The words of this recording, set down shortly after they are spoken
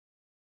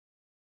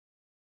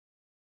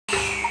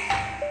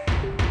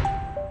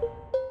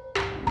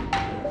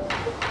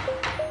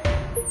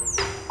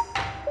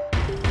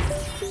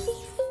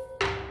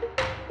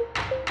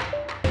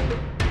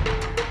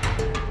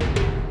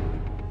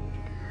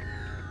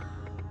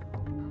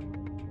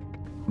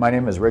My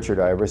name is Richard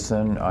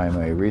Iverson. I'm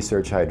a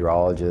research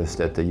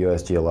hydrologist at the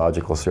U.S.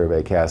 Geological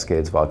Survey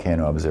Cascades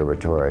Volcano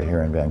Observatory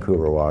here in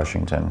Vancouver,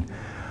 Washington.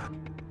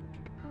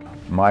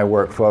 My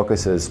work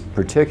focuses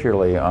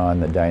particularly on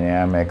the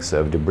dynamics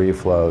of debris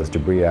flows,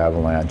 debris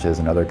avalanches,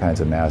 and other kinds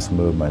of mass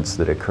movements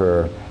that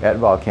occur at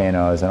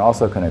volcanoes and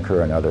also can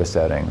occur in other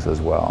settings as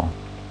well.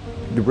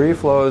 Debris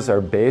flows are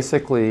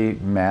basically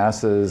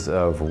masses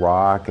of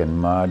rock and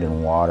mud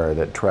and water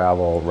that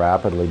travel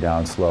rapidly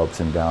down slopes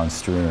and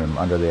downstream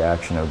under the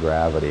action of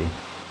gravity.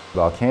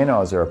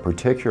 Volcanoes are a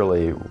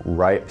particularly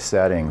ripe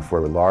setting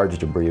for large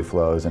debris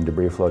flows and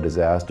debris flow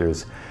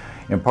disasters,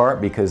 in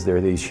part because there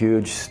are these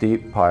huge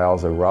steep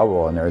piles of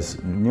rubble and there's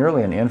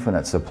nearly an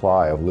infinite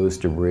supply of loose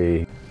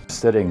debris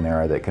sitting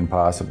there that can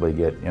possibly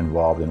get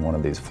involved in one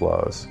of these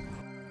flows.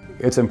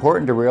 It's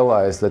important to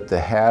realize that the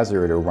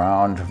hazard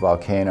around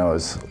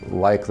volcanoes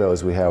like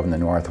those we have in the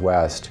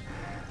Northwest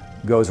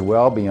goes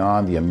well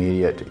beyond the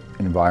immediate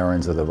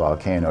environs of the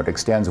volcano. It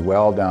extends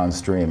well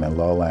downstream in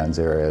lowlands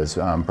areas,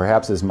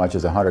 perhaps as much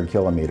as 100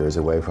 kilometers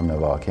away from the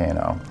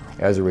volcano,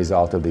 as a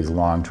result of these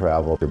long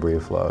travel debris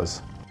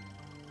flows.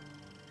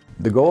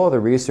 The goal of the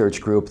research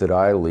group that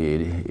I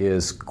lead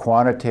is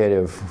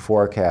quantitative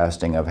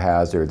forecasting of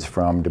hazards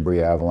from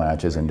debris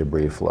avalanches and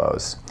debris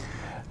flows.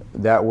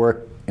 That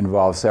work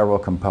involves several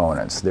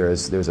components.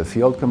 There's a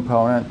field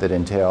component that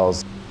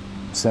entails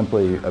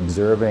simply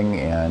observing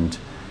and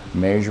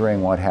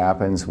measuring what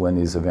happens when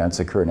these events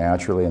occur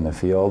naturally in the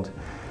field.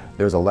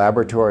 There's a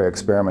laboratory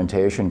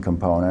experimentation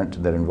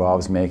component that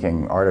involves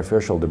making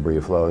artificial debris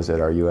flows at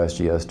our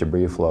USGS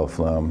Debris Flow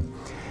Flume.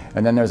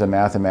 And then there's a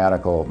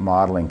mathematical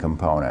modeling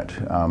component,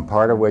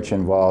 part of which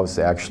involves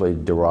actually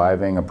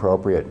deriving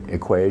appropriate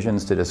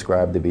equations to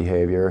describe the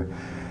behavior.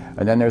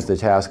 And then there's the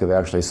task of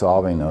actually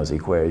solving those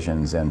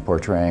equations and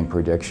portraying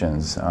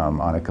predictions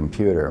on a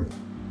computer.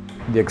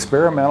 The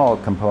experimental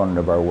component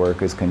of our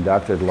work is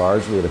conducted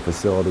largely at a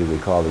facility we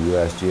call the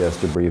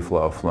USGS Debris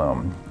Flow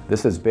Flume.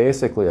 This is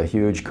basically a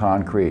huge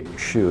concrete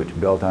chute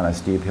built on a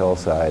steep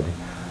hillside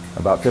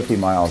about 50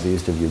 miles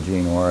east of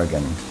Eugene,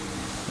 Oregon.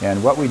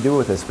 And what we do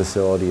with this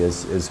facility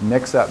is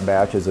mix up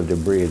batches of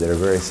debris that are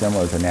very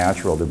similar to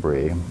natural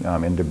debris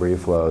in debris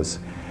flows,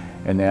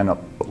 and then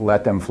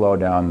let them flow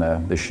down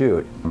the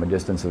chute from a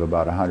distance of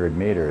about 100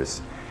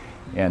 meters.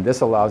 And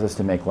this allows us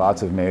to make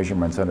lots of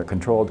measurements under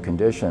controlled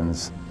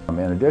conditions, and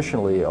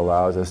additionally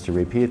allows us to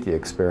repeat the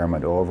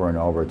experiment over and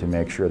over to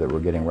make sure that we're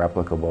getting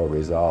replicable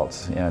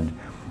results. And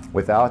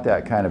without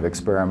that kind of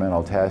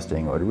experimental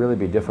testing, it would really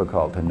be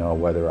difficult to know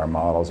whether our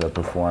models are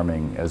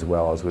performing as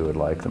well as we would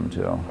like them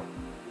to.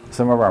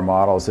 Some of our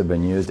models have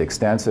been used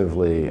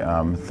extensively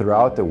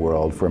throughout the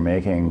world for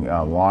making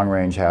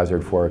long-range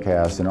hazard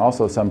forecasts, and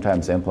also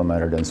sometimes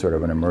implemented in sort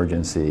of an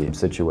emergency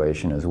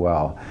situation as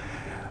well.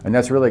 And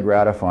that's really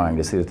gratifying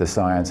to see that the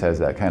science has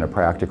that kind of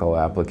practical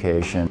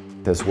application.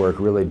 This work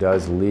really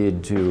does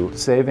lead to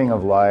saving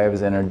of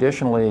lives and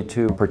additionally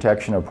to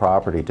protection of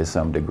property to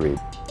some degree.